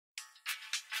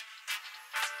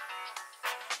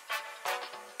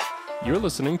You're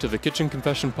listening to the Kitchen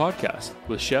Confession Podcast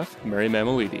with Chef Mary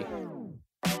Mammoliti.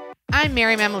 I'm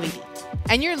Mary Mammoliti,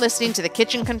 and you're listening to the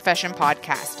Kitchen Confession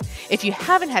Podcast. If you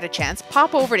haven't had a chance,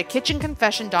 pop over to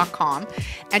kitchenconfession.com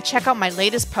and check out my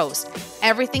latest post,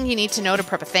 Everything You Need to Know to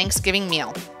Prep a Thanksgiving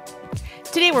Meal.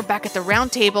 Today we're back at the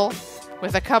round table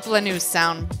with a couple of new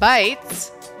sound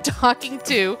bites, talking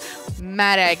to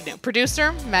Matt Agnew,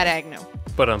 producer Matt Agnew.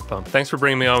 Thanks for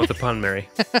bringing me on with the pun, Mary.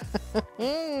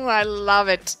 I love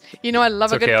it. You know I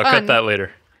love a good I'll pun. cut that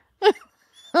later.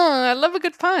 I love a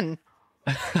good pun.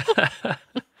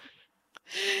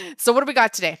 So what do we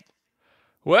got today?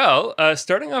 Well,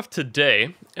 starting off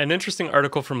today, an interesting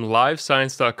article from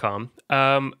livescience.com.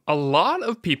 A lot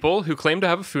of people who claim to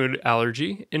have a food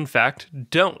allergy, in fact,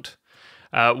 don't.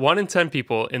 1 in 10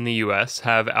 people in the US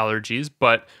have allergies,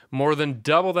 but more than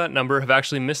double that number have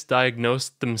actually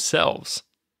misdiagnosed themselves.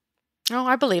 Oh,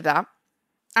 I believe that.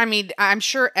 I mean, I'm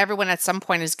sure everyone at some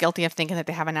point is guilty of thinking that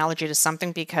they have an allergy to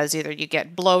something because either you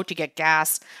get bloat, you get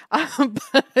gas. Do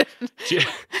you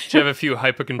have a few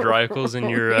hypochondriacals in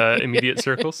your immediate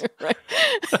circles? Right.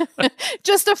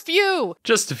 Just a few.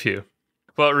 Just a few.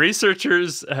 Well,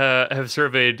 researchers have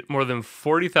surveyed more than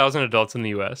 40,000 adults in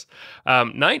the U.S.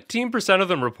 19% of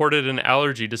them reported an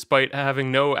allergy despite having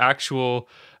no actual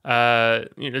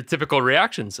typical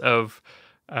reactions of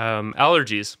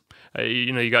allergies.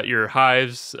 You got your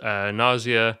hives,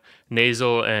 nausea,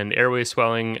 nasal and airway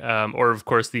swelling, or of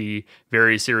course the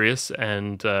very serious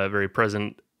and very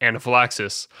present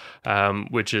anaphylaxis,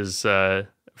 which is, for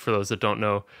those that don't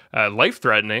know,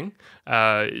 life-threatening.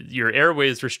 Your airway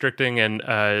is restricting, and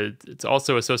it's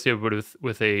also associated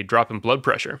with a drop in blood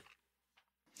pressure.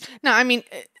 Now, I mean,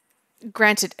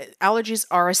 granted, allergies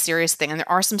are a serious thing, and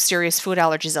there are some serious food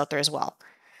allergies out there as well.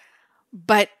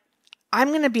 But I'm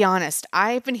going to be honest,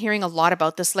 I've been hearing a lot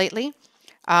about this lately.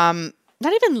 Not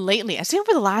even lately, I say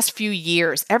over the last few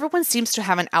years, everyone seems to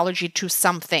have an allergy to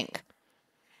something.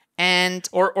 And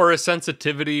or a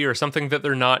sensitivity or something that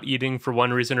they're not eating for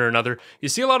one reason or another. You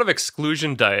see a lot of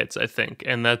exclusion diets, I think,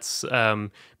 and that's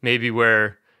maybe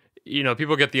where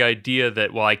people get the idea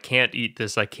that, well, I can't eat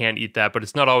this, I can't eat that, but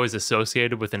it's not always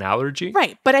associated with an allergy.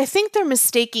 Right, but I think they're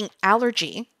mistaking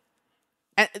allergy.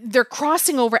 They're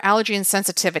crossing over allergy and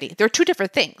sensitivity. They're two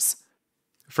different things.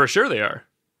 For sure they are.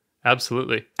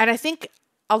 Absolutely. And I think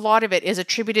a lot of it is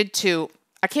attributed to,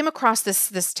 I came across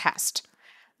this test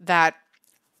that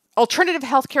alternative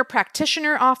healthcare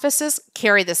practitioner offices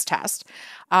carry this test,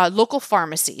 local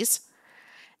pharmacies.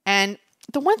 And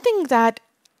the one thing that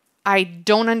I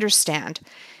don't understand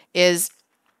is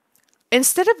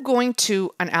instead of going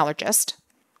to an allergist,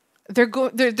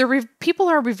 people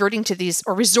are reverting to these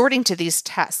or resorting to these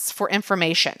tests for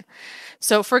information.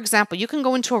 So, for example, you can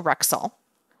go into a Rexall,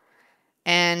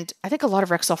 and I think a lot of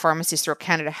Rexall pharmacies throughout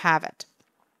Canada have it,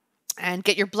 and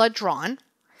get your blood drawn.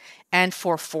 And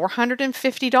for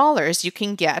 $450, you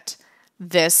can get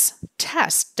this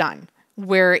test done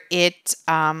where it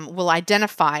will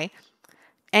identify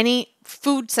any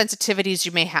food sensitivities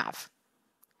you may have.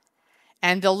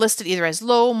 And they'll list it either as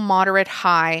low, moderate,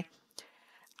 high.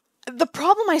 The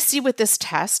problem I see with this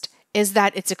test is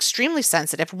that it's extremely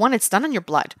sensitive. One, it's done on your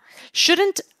blood.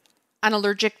 Shouldn't an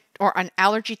allergic or an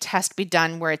allergy test be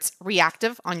done where it's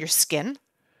reactive on your skin?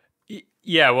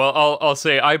 Yeah, well, I'll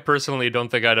say I personally don't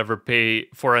think I'd ever pay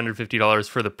 $450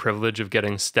 for the privilege of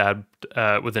getting stabbed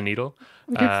with a needle.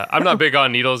 I'm not big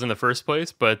on needles in the first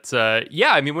place, but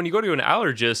yeah, I mean, when you go to an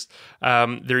allergist,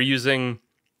 they're using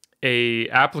a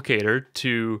applicator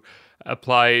to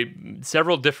apply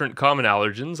several different common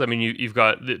allergens. I mean, you've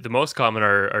got the most common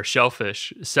are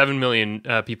shellfish. 7 million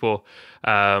people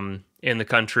in the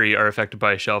country are affected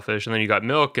by shellfish, and then you got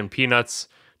milk and peanuts,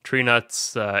 tree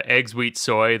nuts, eggs, wheat,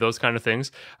 soy, those kind of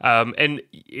things. And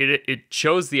it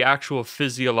shows the actual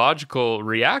physiological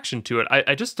reaction to it.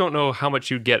 I just don't know how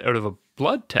much you'd get out of a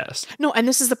blood test. No, and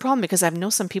this is the problem because I know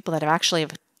some people that have actually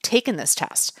taken this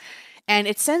test. And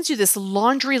it sends you this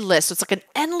laundry list. So it's like an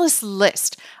endless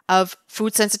list of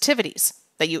food sensitivities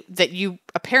that you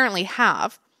apparently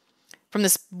have from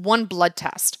this one blood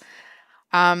test.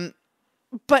 But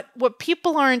what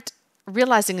people aren't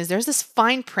realizing is there's this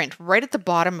fine print right at the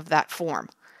bottom of that form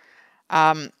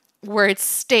where it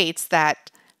states that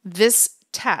this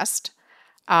test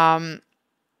for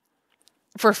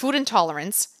food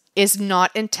intolerance is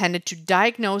not intended to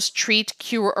diagnose, treat,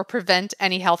 cure, or prevent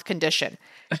any health condition.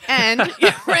 And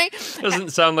right,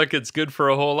 doesn't sound like it's good for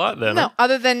a whole lot then. No,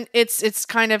 other than it's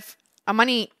kind of a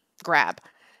money grab,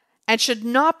 and should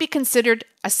not be considered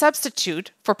a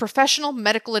substitute for professional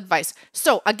medical advice.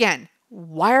 So again,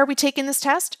 why are we taking this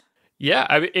test? Yeah,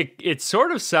 I mean, it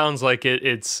sort of sounds like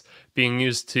it's being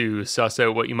used to suss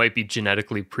out what you might be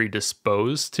genetically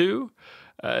predisposed to,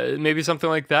 maybe something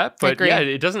like that. I But agree. yeah,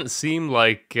 it doesn't seem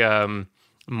like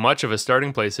much of a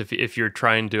starting place if you're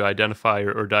trying to identify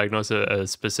or diagnose a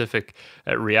specific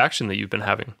reaction that you've been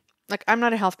having. Like, I'm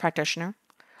not a health practitioner.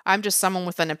 I'm just someone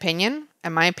with an opinion,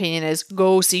 and my opinion is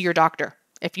go see your doctor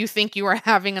if you think you are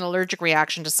having an allergic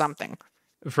reaction to something.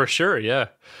 For sure, yeah.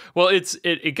 Well,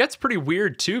 it gets pretty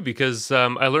weird too because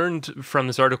I learned from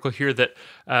this article here that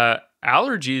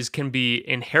allergies can be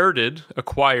inherited,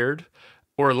 acquired,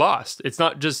 or lost. It's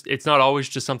not always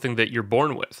just something that you're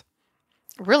born with.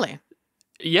 Really?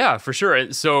 Yeah, for sure.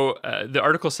 And so the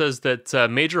article says that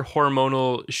major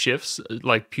hormonal shifts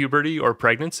like puberty or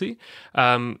pregnancy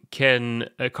can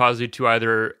cause you to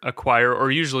either acquire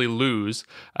or usually lose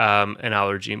an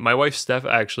allergy. My wife, Steph,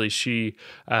 actually, she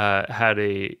had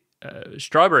a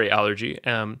strawberry allergy.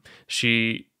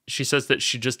 She says that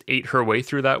she just ate her way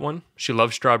through that one. She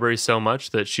loved strawberries so much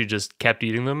that she just kept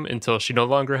eating them until she no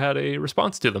longer had a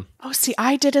response to them. Oh, see,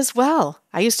 I did as well.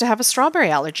 I used to have a strawberry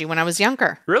allergy when I was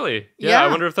younger. Really? Yeah. I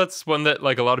wonder if that's one that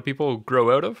like a lot of people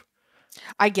grow out of.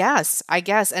 I guess.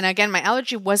 And again, my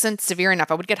allergy wasn't severe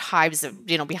enough. I would get hives,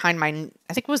 behind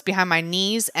I think it was behind my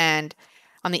knees and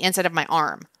on the inside of my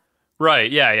arm.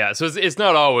 Right. Yeah. So it's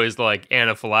not always like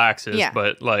anaphylaxis, Yeah.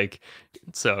 but like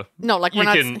so No, like you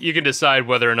you can decide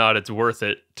whether or not it's worth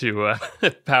it to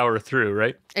power through,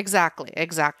 right? Exactly.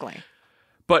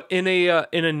 But in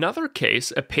another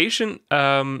case, a patient,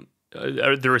 the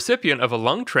recipient of a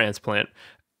lung transplant,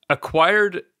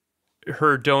 acquired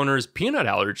her donor's peanut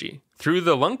allergy through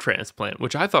the lung transplant,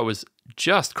 which I thought was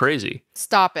just crazy.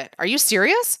 Stop it. Are you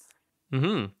serious?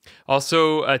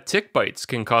 Also, tick bites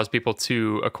can cause people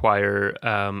to acquire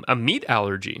a meat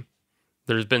allergy.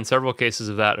 There's been several cases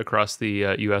of that across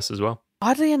the U.S. as well.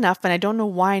 Oddly enough, and I don't know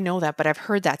why I know that, but I've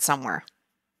heard that somewhere.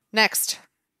 Next.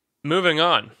 Moving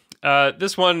on.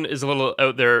 This one is a little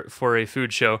out there for a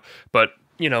food show, but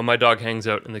my dog hangs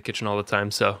out in the kitchen all the time,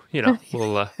 so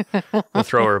we'll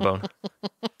throw her a bone.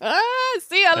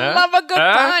 See, I love a good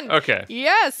pun. Okay.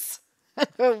 Yes.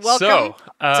 Welcome to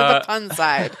the pun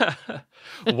side.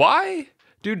 Why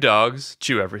do dogs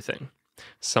chew everything?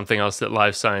 Something else that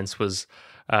Live Science was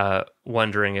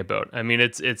wondering about. I mean,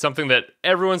 it's something that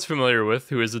everyone's familiar with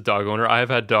who is a dog owner. I've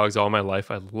had dogs all my life.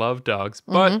 I love dogs,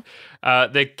 but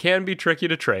they can be tricky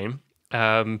to train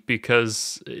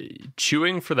because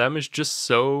chewing for them is just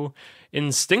so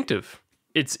instinctive.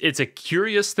 It's a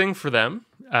curious thing for them,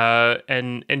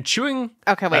 and chewing.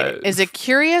 Okay, wait. Is it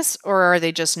curious or are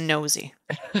they just nosy?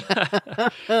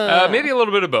 Maybe a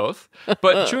little bit of both,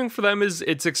 but chewing for them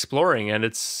it's exploring and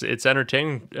it's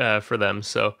entertaining for them.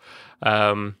 So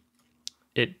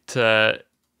it's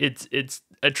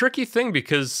a tricky thing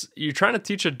because you're trying to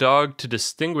teach a dog to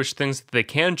distinguish things that they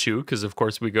can chew, because of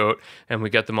course we go out and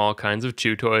we get them all kinds of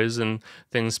chew toys and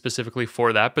things specifically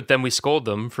for that, but then we scold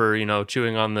them for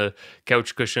chewing on the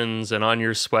couch cushions and on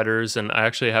your sweaters. And I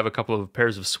actually have a couple of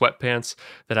pairs of sweatpants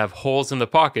that have holes in the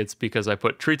pockets because I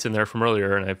put treats in there from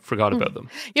earlier and I forgot about them.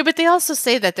 Yeah, but they also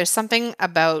say that there's something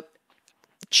about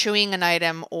chewing an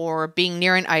item or being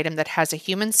near an item that has a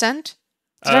human scent.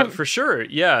 For sure,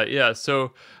 yeah.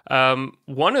 So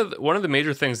one of the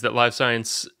major things that Live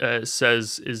Science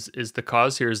says is the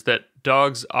cause here is that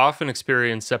dogs often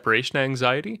experience separation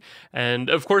anxiety and,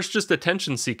 of course, just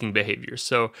attention-seeking behavior.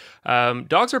 So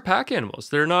dogs are pack animals.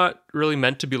 They're not really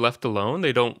meant to be left alone.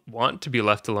 They don't want to be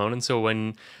left alone, and so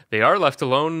when they are left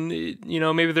alone,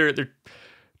 maybe they're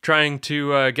trying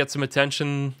to get some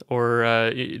attention, or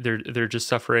they're just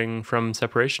suffering from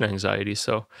separation anxiety.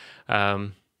 So.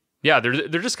 Yeah, they're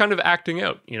just kind of acting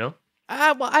out, Well,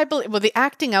 I believe. Well, the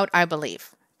acting out, I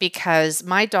believe, because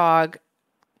my dog,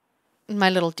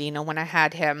 my little Dino, when I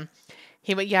had him,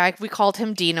 we called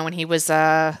him Dino, and he was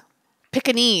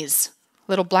Pekingese,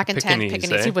 little black and tan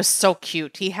Pekingese. He was so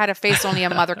cute. He had a face only a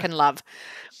mother can love,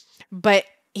 but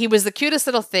he was the cutest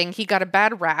little thing. He got a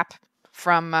bad rap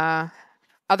from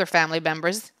other family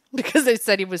members because they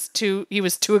said he was too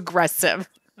aggressive.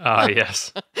 Ah,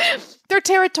 yes. They're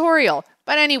territorial.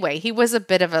 But anyway, he was a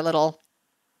bit of a little,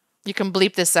 you can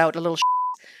bleep this out, a little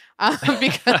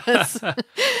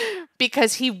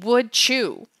because he would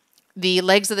chew the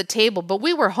legs of the table, but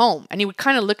we were home and he would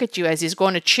kind of look at you as he's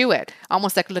going to chew it,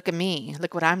 almost like, look at me,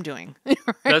 look what I'm doing. Right?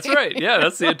 That's right. Yeah,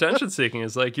 that's the attention seeking.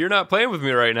 It's like, you're not playing with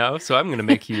me right now, so I'm going to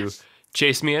make you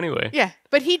chase me anyway. Yeah,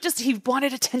 but he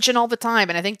wanted attention all the time,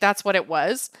 and I think that's what it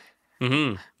was.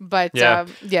 Mm-hmm. But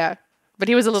yeah. But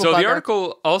he was a little So bugger. the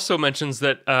article also mentions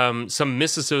that some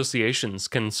misassociations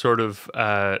can sort of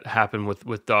happen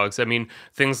with dogs. I mean,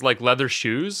 things like leather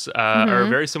shoes are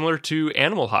very similar to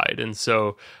animal hide, and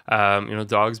so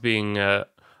dogs being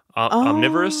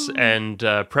omnivorous and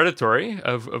predatory.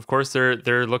 Of course,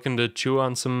 they're looking to chew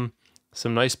on some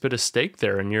nice bit of steak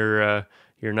there, and your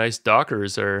nice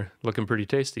Dockers are looking pretty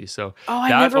tasty. So I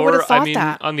never would have thought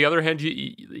that. On the other hand,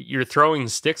 you're throwing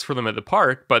sticks for them at the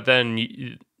park, but then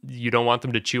you don't want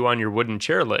them to chew on your wooden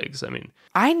chair legs. I mean,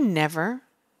 I never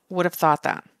would have thought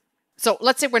that. So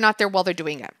let's say we're not there while they're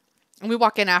doing it, and we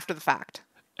walk in after the fact.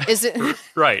 Is it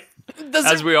right?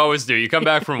 As we always do. You come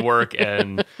back from work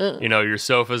and your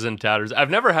sofa's in tatters.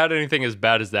 I've never had anything as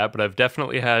bad as that, but I've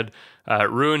definitely had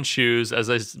ruined shoes,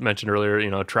 as I mentioned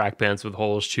earlier. Track pants with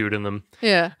holes chewed in them.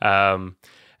 Yeah.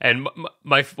 And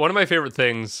one of my favorite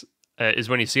things is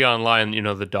when you see online,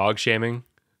 the dog shaming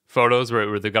photos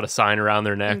where they've got a sign around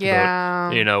their neck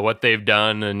about what they've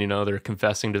done, and they're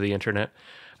confessing to the internet.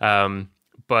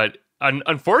 But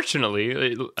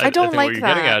unfortunately, I don't think like what you're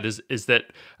that. getting at is that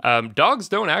dogs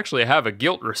don't actually have a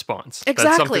guilt response. Exactly.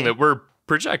 That's something that we're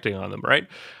projecting on them, right?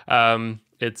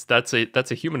 That's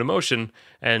a human emotion,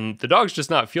 and the dog's just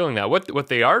not feeling that. What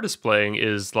they are displaying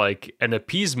is like an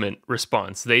appeasement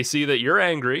response. They see that you're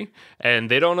angry,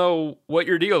 and they don't know what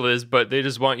your deal is, but they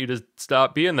just want you to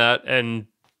stop being that and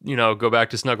go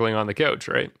back to snuggling on the couch,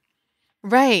 right?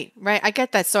 Right. I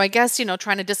get that. So I guess,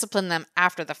 trying to discipline them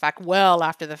after the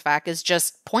fact, is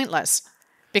just pointless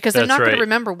because they're That's not going right. to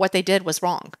remember what they did was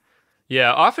wrong.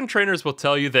 Yeah, often trainers will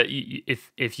tell you that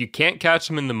if you can't catch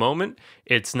them in the moment,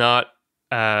 it's not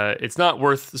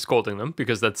worth scolding them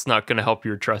because that's not going to help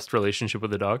your trust relationship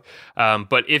with the dog.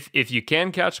 But if you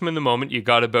can catch them in the moment, you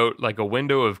got about like a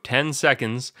window of 10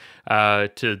 seconds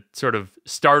to sort of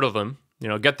startle them,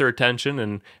 get their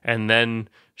attention and then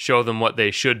show them what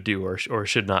they should do or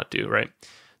should not do, right?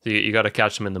 So you got to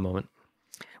catch them in the moment.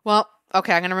 Well,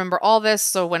 okay, I'm going to remember all this.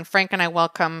 So when Frank and I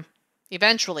welcome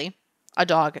eventually a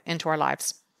dog into our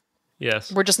lives,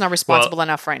 Yes. we're just not responsible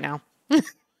enough right now.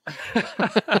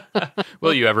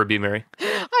 Will you ever be, Mary?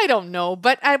 I don't know,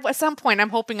 but at some point I'm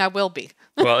hoping I will be.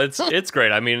 Well, it's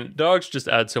great. I mean, dogs just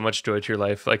add so much joy to your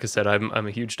life. Like I said, I'm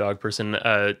a huge dog person.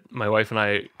 My wife and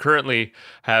I currently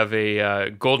have a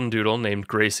golden doodle named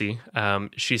Gracie.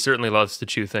 She certainly loves to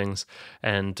chew things,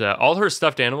 and all her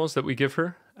stuffed animals that we give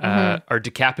her are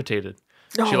decapitated.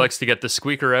 She likes to get the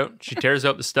squeaker out. She tears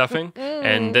out the stuffing,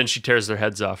 and then she tears their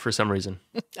heads off for some reason.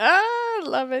 I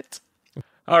love it.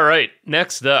 All right,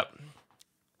 next up,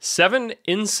 7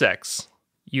 insects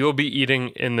you'll be eating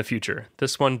in the future.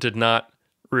 This one did not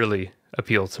really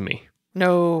appeal to me.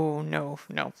 No.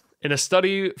 In a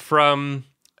study from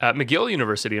McGill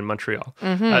University in Montreal,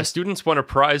 students won a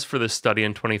prize for this study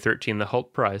in 2013, the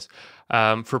Hult Prize,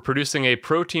 for producing a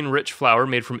protein-rich flour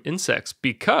made from insects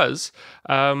because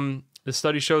the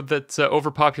study showed that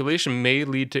overpopulation may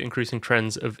lead to increasing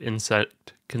trends of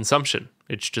insect consumption.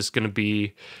 It's just going to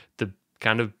be the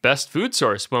kind of best food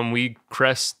source when we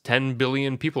crest 10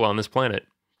 billion people on this planet.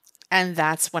 And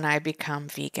that's when I become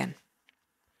vegan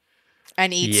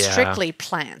and eat strictly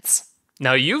plants.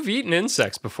 Now, you've eaten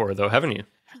insects before, though, haven't you?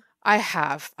 I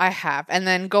have. And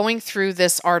then going through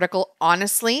this article,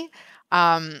 honestly,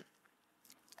 it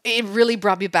really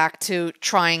brought me back to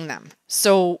trying them.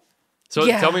 So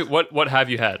Tell me, what have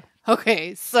you had?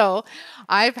 Okay, so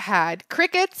I've had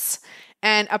crickets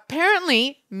and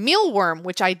apparently mealworm,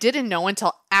 which I didn't know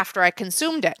until after I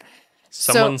consumed it.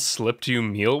 Someone slipped you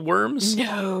mealworms?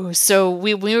 No. So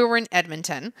we were in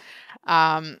Edmonton.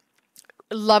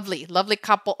 Lovely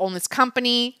couple own this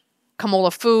company,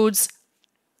 Kamola Foods.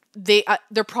 They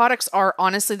their products are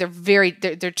honestly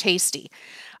they're tasty.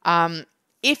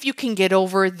 If you can get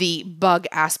over the bug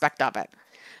aspect of it.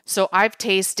 So I've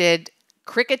tasted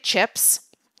cricket chips.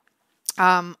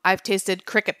 I've tasted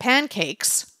cricket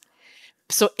pancakes.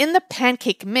 So in the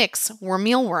pancake mix were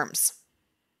mealworms.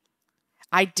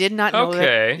 I did not know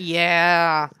that.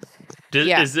 Yeah.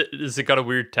 Is it got a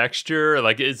weird texture?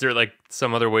 Like, is there like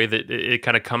some other way that it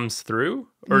kind of comes through?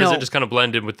 Or does it just kind of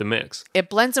blend in with the mix? It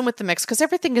blends in with the mix because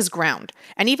everything is ground.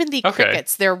 And even the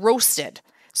crickets, they're roasted.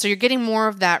 So you're getting more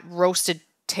of that roasted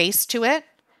taste to it.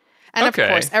 And of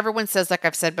course, everyone says, like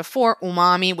I've said before,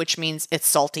 umami, which means it's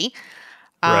salty.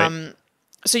 Right.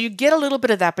 So you get a little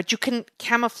bit of that, but you can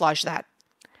camouflage that.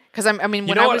 Because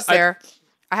when I was there,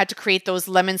 I had to create those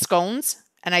lemon scones,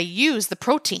 and I used the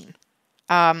protein,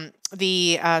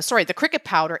 the cricket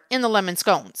powder in the lemon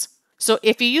scones. So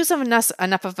if you use enough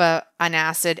of an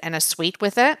acid and a sweet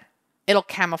with it, it'll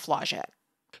camouflage it.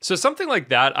 So something like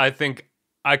that, I think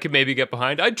I could maybe get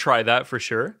behind. I'd try that for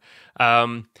sure.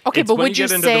 Okay, It's but when would you you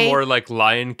get into say the more like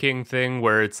Lion King thing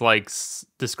where it's like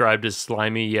described as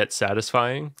slimy yet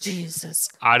satisfying. Jesus?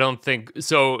 I don't think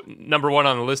so. Number one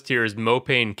on the list here is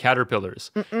mopane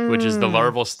caterpillars, which is the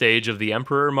larval stage of the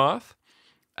emperor moth.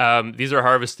 These are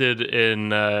harvested in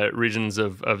regions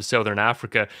of southern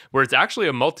Africa, where it's actually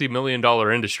a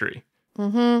multi-million-dollar industry.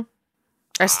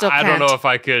 I still I can't. don't know if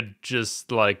I could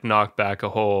just like knock back a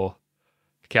whole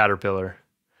caterpillar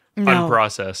No.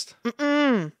 unprocessed.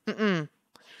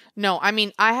 No, I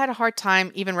mean, I had a hard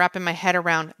time even wrapping my head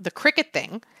around the cricket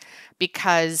thing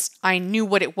because I knew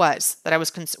what it was that I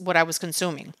was what I was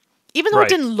consuming, even though Right.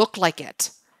 it didn't look like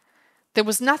it. There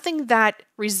was nothing that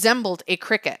resembled a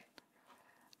cricket,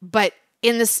 but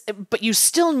but you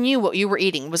still knew what you were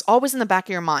eating. It was always in the back of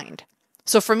your mind.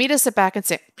 So for me to sit back and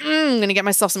say, I'm going to get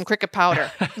myself some cricket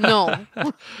powder, no,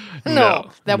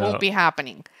 No, that no. won't be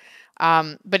happening.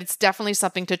 But it's definitely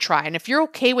something to try. And if you're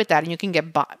okay with that and you can get,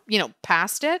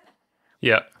 past it,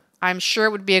 Yeah. I'm sure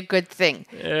it would be a good thing.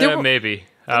 There were- Maybe.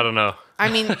 I don't know. I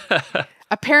mean,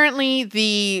 apparently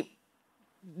the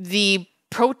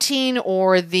protein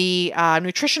or the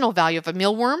nutritional value of a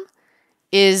mealworm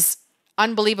is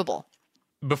unbelievable.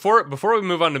 Before we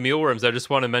move on to mealworms, I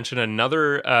just want to mention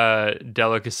another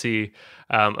delicacy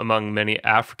among many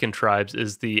African tribes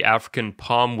is the African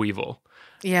palm weevil.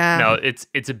 Yeah. Now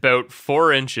it's about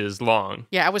 4 inches long.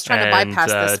 Yeah, I was trying to and,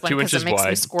 bypass this one 2 because inches it makes me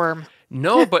wide. squirm.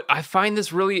 No, but I find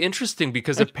this really interesting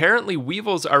because apparently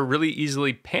weevils are really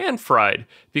easily pan fried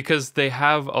because they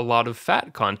have a lot of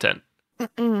fat content.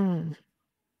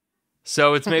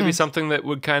 So it's maybe something that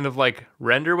would kind of like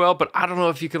render well, but I don't know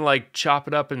if you can like chop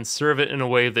it up and serve it in a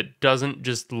way that doesn't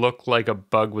just look like a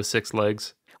bug with 6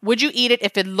 legs. Would you eat it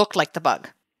if it looked like the bug?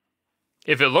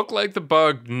 If it looked like the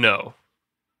bug, no.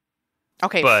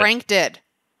 Okay, But- Frank did.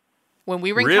 When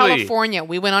we were in Really? California,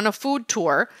 we went on a food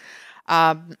tour,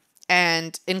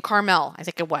 and in Carmel, I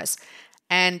think it was.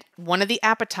 And one of the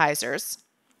appetizers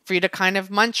for you to kind of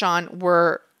munch on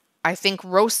were, I think,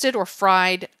 roasted or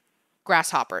fried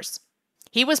grasshoppers.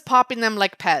 He was popping them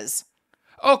like Pez.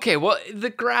 Okay, well, the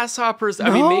grasshoppers, I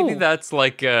mean, maybe No. that's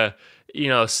like a,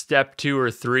 step 2 or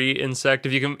 3 insect.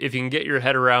 If you can get your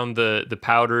head around the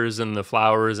powders and the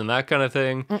flowers and that kind of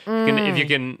thing, if you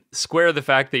can square the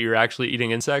fact that you're actually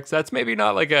eating insects, that's maybe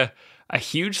not like a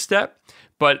huge step.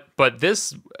 But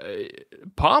this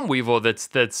palm weevil that's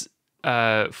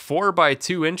 4 by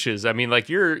 2 inches. I mean, like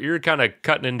you're kind of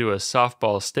cutting into a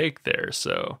softball steak there.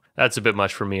 So that's a bit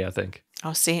much for me, I think.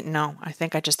 Oh, see, no, I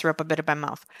think I just threw up a bit in my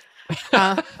mouth.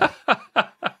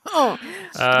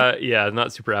 Yeah,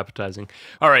 not super appetizing.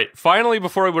 All right, finally,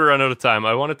 before we run out of time,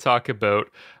 I want to talk about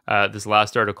this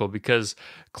last article because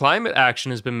climate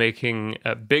action has been making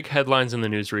big headlines in the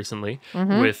news recently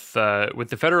with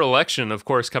the federal election, of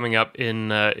course, coming up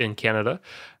in Canada,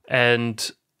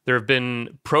 and there have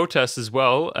been protests as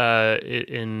well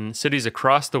in cities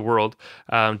across the world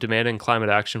demanding climate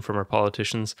action from our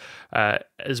politicians,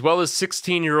 as well as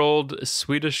 16-year-old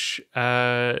Swedish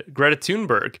Greta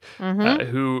Thunberg,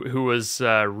 who was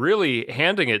really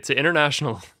handing it to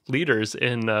international leaders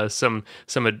in some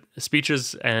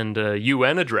speeches and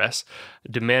UN address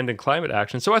demanding climate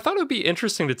action. So I thought it would be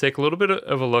interesting to take a little bit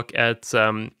of a look at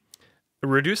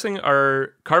reducing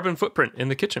our carbon footprint in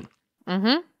the kitchen.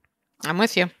 I'm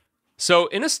with you. So,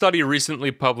 in a study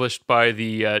recently published by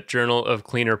the Journal of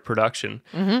Cleaner Production,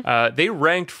 they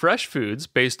ranked fresh foods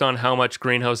based on how much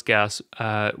greenhouse gas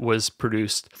was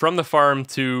produced from the farm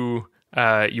to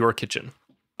your kitchen.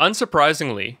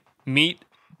 Unsurprisingly, meat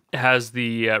has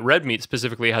red meat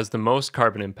specifically has the most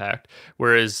carbon impact,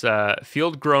 whereas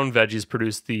field-grown veggies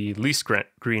produce the least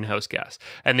greenhouse gas.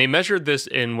 And they measured this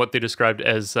in what they described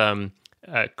as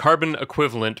carbon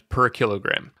equivalent per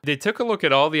kilogram. They took a look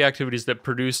at all the activities that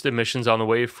produced emissions on the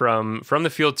way from the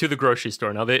field to the grocery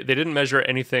store. Now, they didn't measure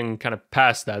anything kind of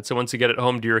past that. So once you get it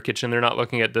home to your kitchen, they're not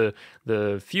looking at the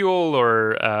fuel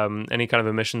or any kind of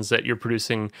emissions that you're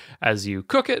producing as you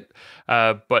cook it.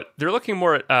 But they're looking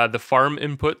more at the farm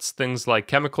inputs, things like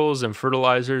chemicals and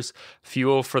fertilizers,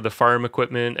 fuel for the farm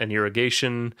equipment and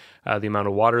irrigation, the amount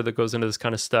of water that goes into this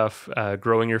kind of stuff,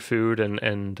 growing your food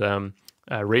and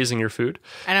raising your food.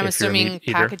 And I'm if you're a assuming meat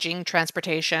eater. packaging,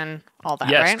 transportation, all that,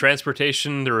 Yes, right?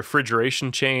 transportation, the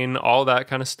refrigeration chain, all that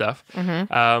kind of stuff.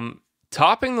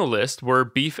 Topping the list were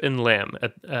beef and lamb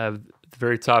at the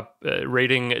very top,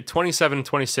 rating 27 and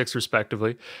 26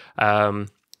 respectively. And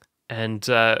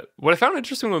what I found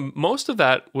interesting was most of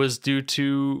that was due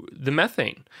to the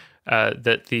methane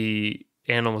that the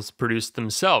animals produced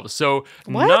themselves. So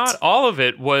What? not all of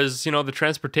it was, the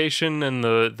transportation and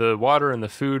the water and the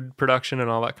food production and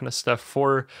all that kind of stuff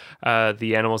for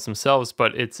the animals themselves,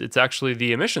 but it's actually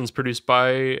the emissions produced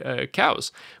by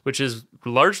cows, which is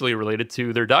largely related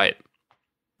to their diet.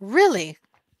 Really?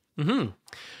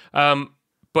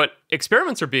 But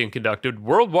experiments are being conducted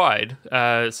worldwide,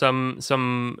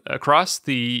 some across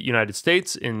the United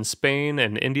States, in Spain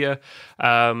and India,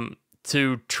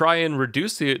 to try and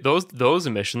reduce those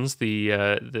emissions, the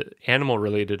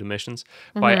animal-related emissions,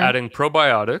 by adding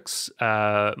probiotics,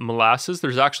 molasses.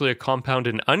 There's actually a compound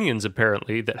in onions,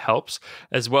 apparently, that helps,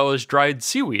 as well as dried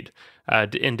seaweed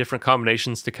in different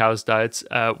combinations to cows' diets,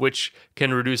 which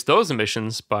can reduce those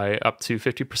emissions by up to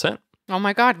 50%. Oh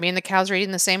my God, me and the cows are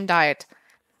eating the same diet.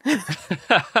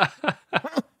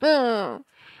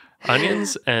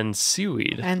 Onions and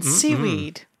seaweed. And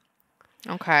seaweed.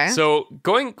 Okay. So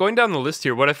going down the list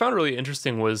here, what I found really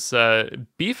interesting was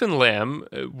beef and lamb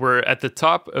were at the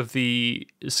top of the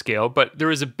scale, but there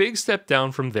was a big step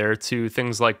down from there to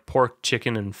things like pork,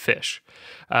 chicken, and fish.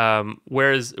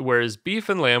 Whereas beef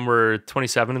and lamb were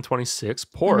 27 and 26,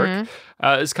 pork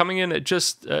is coming in at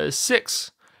just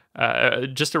 6,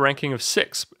 just a ranking of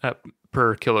 6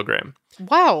 per kilogram.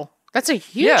 Wow, that's a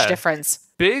huge difference.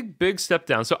 Big step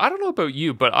down. So I don't know about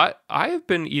you, but I have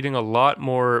been eating a lot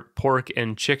more pork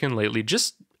and chicken lately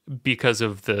just because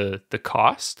of the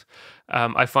cost.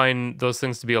 I find those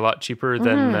things to be a lot cheaper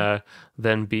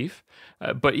than beef.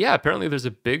 But yeah, apparently there's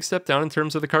a big step down in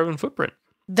terms of the carbon footprint.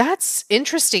 That's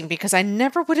interesting because I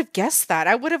never would have guessed that.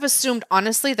 I would have assumed,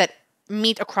 honestly, that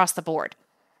meat across the board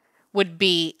would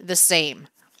be the same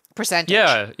percentage.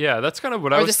 Yeah, that's kind of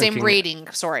what I was thinking. Or the same rating,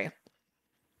 sorry.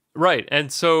 Right,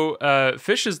 and so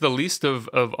fish is the least of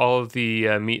all of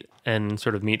the meat and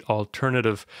sort of meat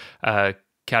alternative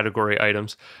category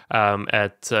items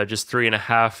at just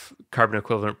 3.5 carbon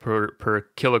equivalent per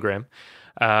kilogram.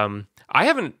 I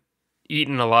haven't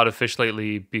eaten a lot of fish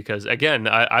lately because, again,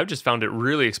 I've just found it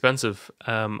really expensive.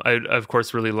 I of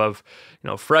course really love,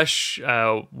 fresh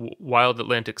wild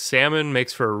Atlantic salmon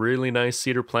makes for a really nice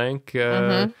cedar plank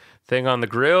thing on the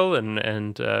grill,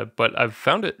 and but I've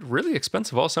found it really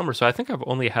expensive all summer. So I think I've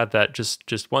only had that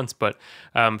just once. But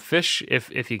fish,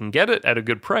 if you can get it at a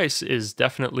good price, is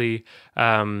definitely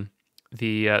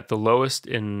the lowest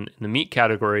in the meat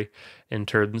category in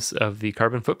terms of the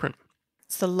carbon footprint.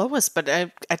 It's the lowest, but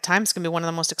at times can be one of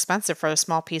the most expensive for a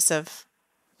small piece of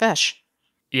fish.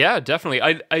 Yeah, definitely.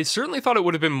 I certainly thought it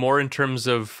would have been more in terms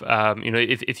of,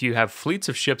 if you have fleets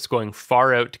of ships going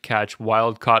far out to catch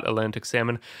wild-caught Atlantic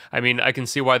salmon. I mean, I can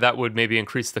see why that would maybe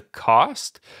increase the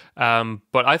cost,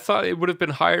 but I thought it would have been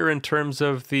higher in terms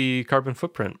of the carbon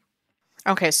footprint.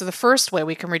 Okay, so the first way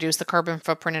we can reduce the carbon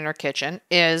footprint in our kitchen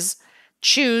is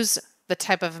choose the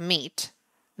type of meat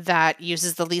that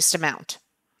uses the least amount.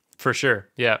 For sure,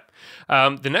 yeah.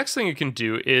 The next thing you can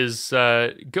do is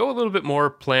go a little bit more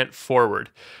plant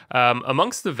forward.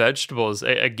 Amongst the vegetables,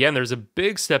 again, there's a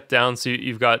big step down. So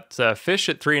you've got fish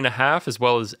at 3.5 as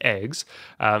well as eggs.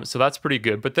 So that's pretty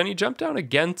good. But then you jump down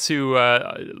again to,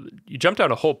 you jump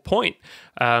down a whole point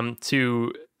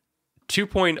to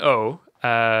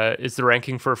 2.0 is the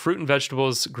ranking for fruit and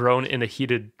vegetables grown in a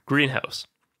heated greenhouse.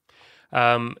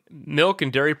 Milk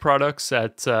and dairy products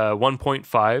at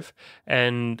 1.5,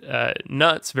 and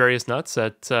various nuts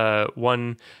at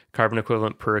 1 carbon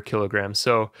equivalent per kilogram.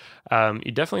 So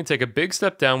you definitely take a big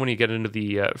step down when you get into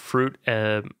the fruit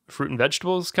and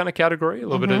vegetables kind of category. A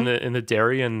little bit in the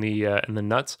dairy and the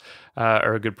nuts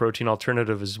are a good protein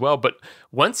alternative as well. But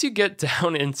once you get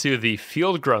down into the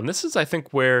field grown, this is, I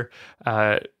think, where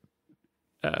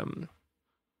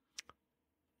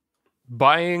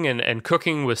buying and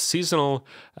cooking with seasonal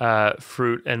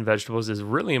fruit and vegetables is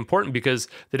really important, because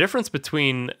the difference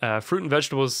between fruit and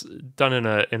vegetables done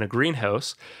in a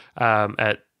greenhouse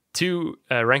at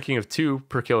ranking of 2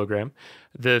 per kilogram,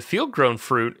 the field grown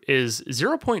fruit is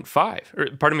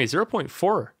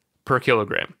 0.4 per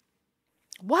kilogram.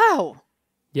 Wow.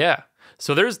 Yeah.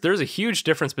 So there's a huge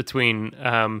difference between,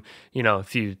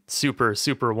 if you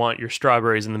super want your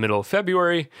strawberries in the middle of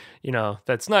February,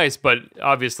 that's nice, but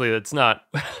obviously that's not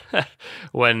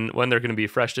when they're going to be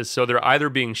freshest. So they're either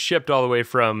being shipped all the way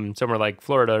from somewhere like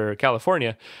Florida or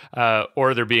California,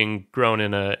 or they're being grown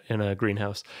in a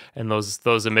greenhouse. And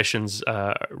those emissions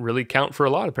really count for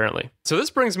a lot, apparently. So this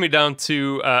brings me down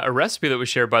to a recipe that was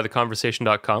shared by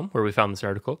theconversation.com, where we found this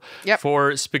article,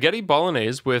 for spaghetti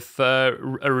bolognese with a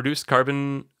reduced carbon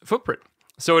footprint.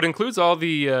 So it includes all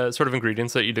the sort of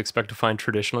ingredients that you'd expect to find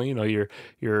traditionally,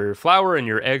 your flour and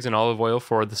your eggs and olive oil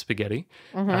for the spaghetti,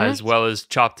 as well as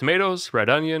chopped tomatoes, red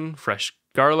onion, fresh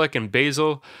garlic and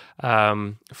basil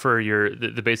for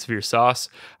the base of your sauce.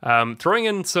 Throwing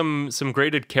in some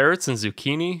grated carrots and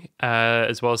zucchini,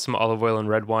 as well as some olive oil and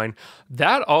red wine.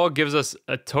 That all gives us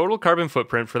a total carbon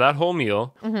footprint for that whole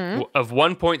meal of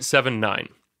 1.79.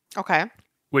 Okay.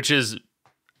 Which is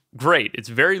great. It's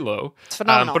very low. It's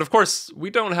phenomenal. But of course, we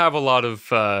don't have a lot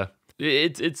of...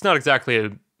 it's not exactly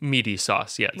a meaty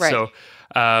sauce yet. Right. So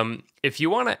if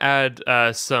you want to add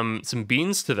some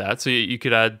beans to that, so you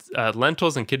could add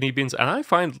lentils and kidney beans. And I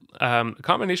find a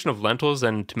combination of lentils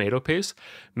and tomato paste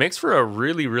makes for a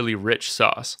really, really rich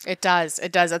sauce. It does.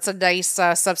 It does. That's a nice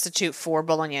substitute for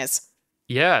bolognese.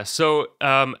 Yeah, so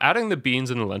adding the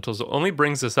beans and the lentils only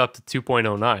brings us up to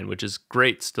 2.09, which is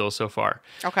great still so far.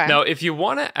 Okay. Now, if you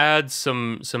want to add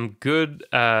some good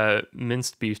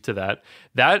minced beef to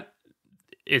that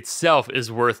itself is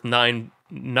worth nine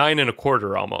and a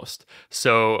quarter almost.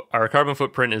 So our carbon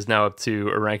footprint is now up to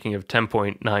a ranking of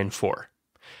 10.94.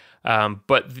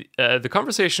 But the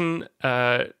conversation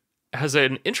has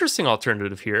an interesting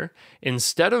alternative here.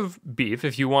 Instead of beef,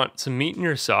 if you want some meat in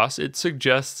your sauce, it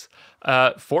suggests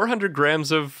 400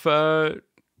 grams of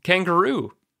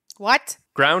kangaroo. What?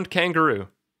 Ground kangaroo.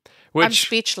 Which, I'm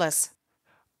speechless.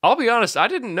 I'll be honest, I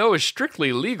didn't know is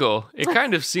strictly legal. It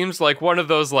kind of seems like one of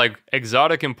those like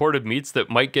exotic imported meats that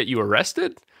might get you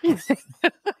arrested.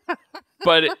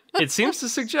 But it seems to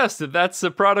suggest that that's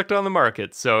a product on the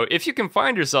market. So if you can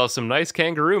find yourself some nice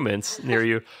kangaroo mince near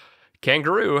you,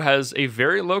 kangaroo has a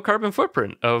very low carbon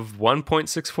footprint of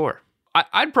 1.64.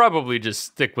 I'd probably just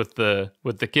stick with the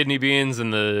kidney beans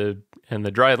and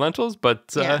the dried lentils, but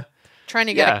trying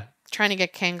to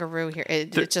get kangaroo here,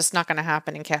 it's just not going to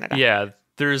happen in Canada. Yeah,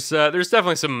 there's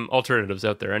definitely some alternatives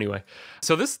out there anyway.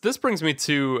 So this brings me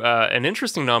to an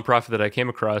interesting nonprofit that I came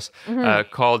across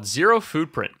called Zero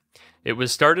Foodprint. It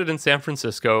was started in San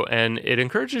Francisco, and it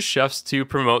encourages chefs to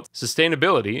promote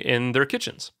sustainability in their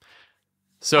kitchens.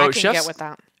 So I can get with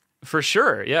that. For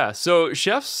sure, yeah. So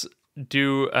chefs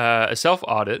do a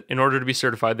self-audit. In order to be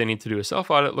certified, they need to do a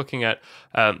self-audit looking at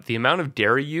the amount of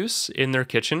dairy use in their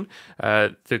kitchen.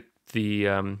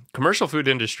 The commercial food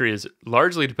industry is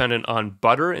largely dependent on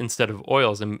butter instead of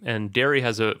oils, and dairy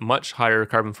has a much higher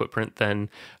carbon footprint than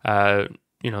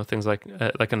things like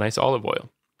a nice olive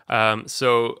oil.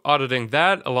 So auditing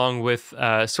that, along with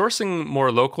sourcing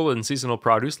more local and seasonal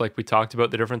produce, like we talked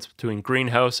about, the difference between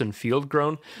greenhouse and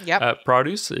field-grown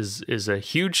produce is a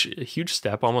huge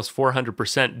step, almost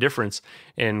 400% difference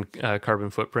in carbon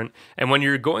footprint. And when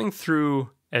you're going through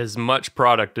as much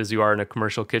product as you are in a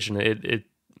commercial kitchen, it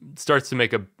starts to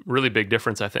make a really big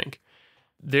difference, I think.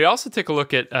 They also take a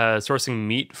look at sourcing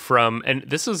meat from, and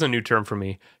this is a new term for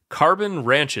me, carbon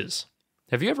ranches.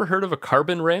 Have you ever heard of a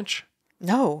carbon ranch?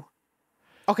 No.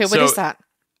 Okay, what is that?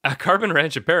 A carbon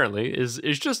ranch apparently is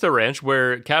just a ranch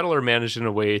where cattle are managed in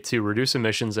a way to reduce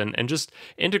emissions and just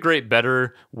integrate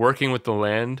better working with the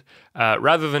land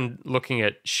rather than looking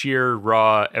at sheer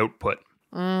raw output.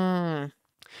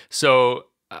 So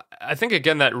I think,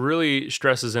 again, that really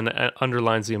stresses and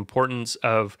underlines the importance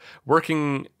of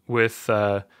working with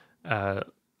other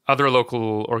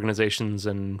local organizations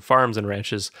and farms and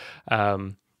ranches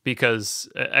because,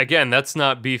 again, that's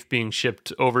not beef being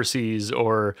shipped overseas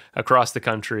or across the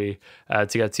country to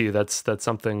get to you. That's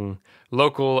something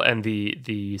local, and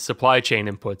the supply chain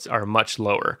inputs are much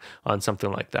lower on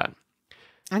something like that.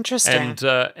 Interesting.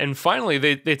 And finally,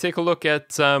 they take a look at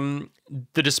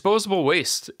the disposable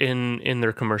waste in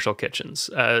their commercial kitchens.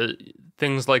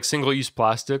 Things like single-use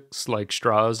plastics, like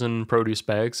straws and produce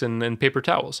bags and paper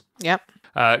towels. Yep.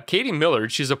 Katie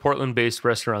Millard, she's a Portland-based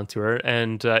restaurateur,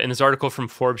 and in this article from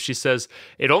Forbes, she says,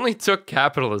 "It only took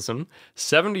capitalism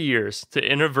 70 years to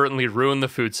inadvertently ruin the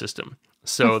food system.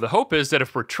 So the hope is that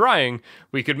if we're trying,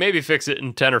 we could maybe fix it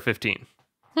in 10 or 15.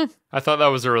 I thought that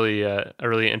was a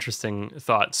really interesting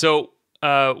thought. So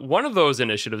one of those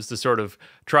initiatives to sort of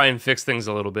try and fix things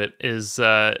a little bit is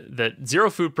that Zero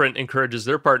Foodprint encourages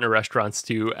their partner restaurants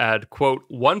to add, quote,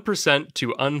 1%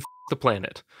 to unf the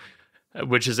planet,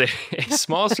 which is a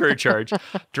small surcharge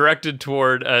directed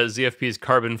toward ZFP's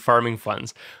carbon farming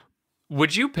funds.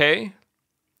 Would you pay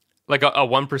like a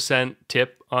 1%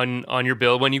 tip on your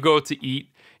bill when you go to eat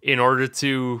in order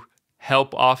to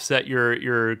help offset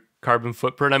your carbon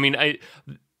footprint? I mean,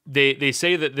 they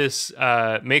say that this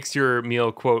makes your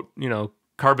meal, quote,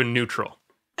 carbon neutral.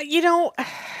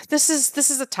 This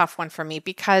is a tough one for me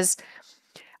because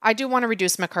I do want to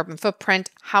reduce my carbon footprint.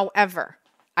 However,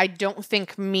 I don't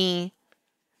think me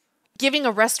giving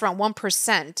a restaurant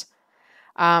 1%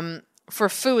 for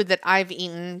food that I've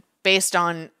eaten based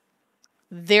on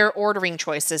their ordering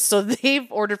choices. So they've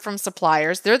ordered from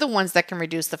suppliers. They're the ones that can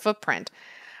reduce the footprint.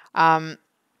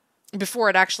 before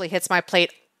it actually hits my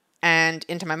plate and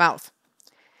into my mouth.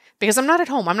 Because I'm not at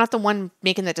home. I'm not the one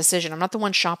making the decision. I'm not the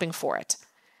one shopping for it.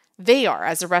 They are,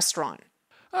 as a restaurant.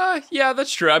 Yeah,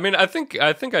 that's true. I mean, I think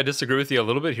I disagree with you a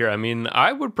little bit here. I mean,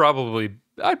 I'd probably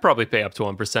pay up to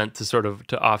 1% to sort of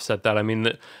to offset that. I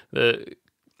mean,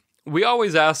 we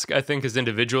always ask, I think, as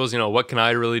individuals, what can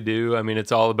I really do? I mean,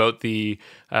 it's all about the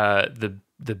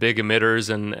big emitters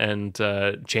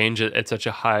and change at such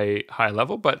a high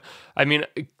level. But I mean,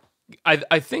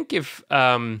 I think if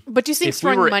but do you think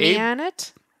throwing money at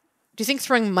it? Do you think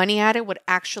throwing money at it would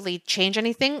actually change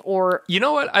anything, or? You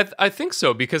know what? I think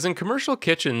so, because in commercial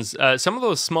kitchens, some of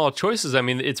those small choices, I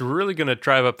mean, it's really going to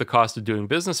drive up the cost of doing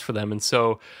business for them. And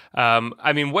so,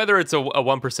 I mean, whether it's a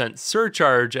 1%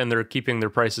 surcharge and they're keeping their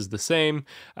prices the same,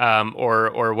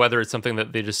 or whether it's something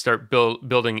that they just start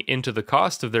building into the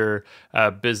cost of their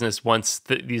business once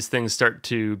these things start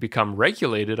to become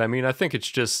regulated, I mean, I think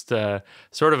it's just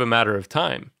sort of a matter of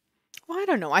time. Well, I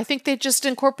don't know. I think they just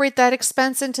incorporate that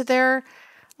expense into their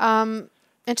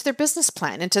business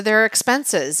plan, into their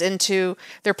expenses, into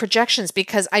their projections.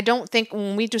 Because I don't think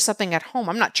when we do something at home,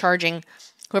 I'm not charging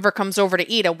whoever comes over to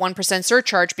eat a 1%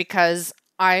 surcharge because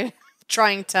I'm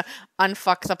trying to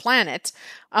unfuck the planet.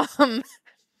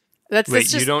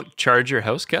 Wait, you don't charge your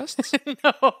house guests?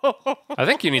 No. I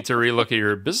think you need to relook at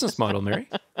your business model, Mary.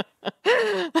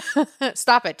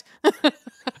 Stop it.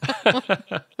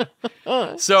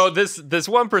 So this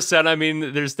 1%, I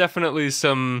mean, there's definitely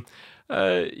some,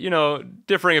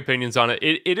 differing opinions on it.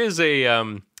 It is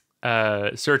a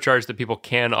surcharge that people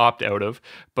can opt out of,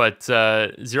 but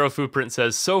Zero Foodprint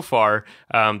says so far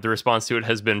the response to it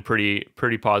has been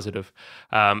pretty positive.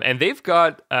 And they've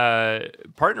got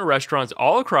partner restaurants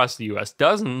all across the U.S.,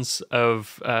 dozens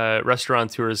of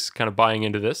restaurateurs kind of buying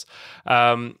into this,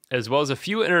 as well as a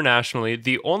few internationally.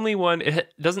 The only one,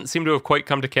 it doesn't seem to have quite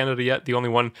come to Canada yet. The only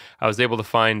one I was able to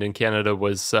find in Canada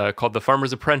was called The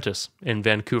Farmer's Apprentice in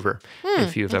Vancouver,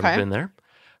 if you've ever been there.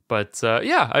 But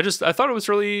I thought it was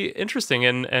really interesting,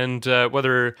 and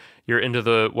whether you're into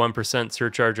the 1%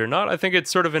 surcharge or not, I think it's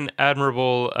sort of an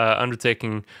admirable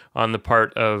undertaking on the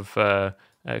part of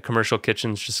commercial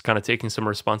kitchens, just kind of taking some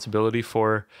responsibility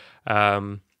for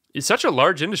it's such a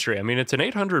large industry. I mean, it's an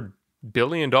 $800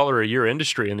 billion a year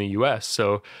industry in the U.S.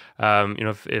 So,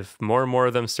 if more and more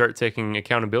of them start taking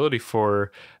accountability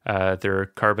for their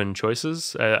carbon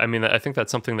choices, I mean, I think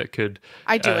that's something that could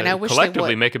and I wish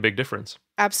collectively make a big difference.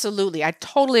 Absolutely, I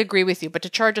totally agree with you. But to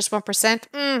charge us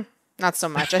 1%, not so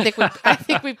much. I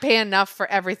think we pay enough for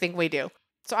everything we do.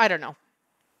 So I don't know.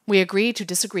 We agree to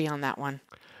disagree on that one.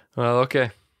 Well, okay.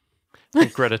 I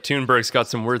think Greta Thunberg's got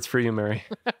some words for you, Mary.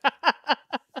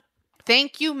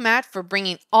 Thank you, Matt, for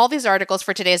bringing all these articles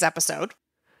for today's episode.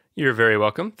 You're very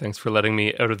welcome. Thanks for letting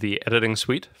me out of the editing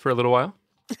suite for a little while.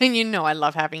 And I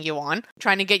love having you on,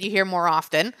 trying to get you here more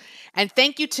often. And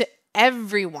thank you to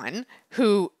everyone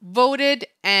who voted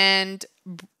and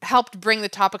helped bring the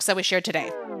topics that we shared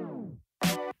today.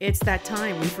 It's that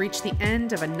time. We've reached the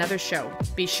end of another show.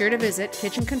 Be sure to visit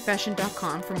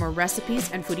kitchenconfession.com for more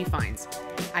recipes and foodie finds.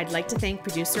 I'd like to thank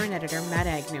producer and editor Matt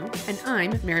Agnew, and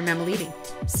I'm Mary Mammoliti.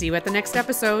 See you at the next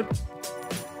episode.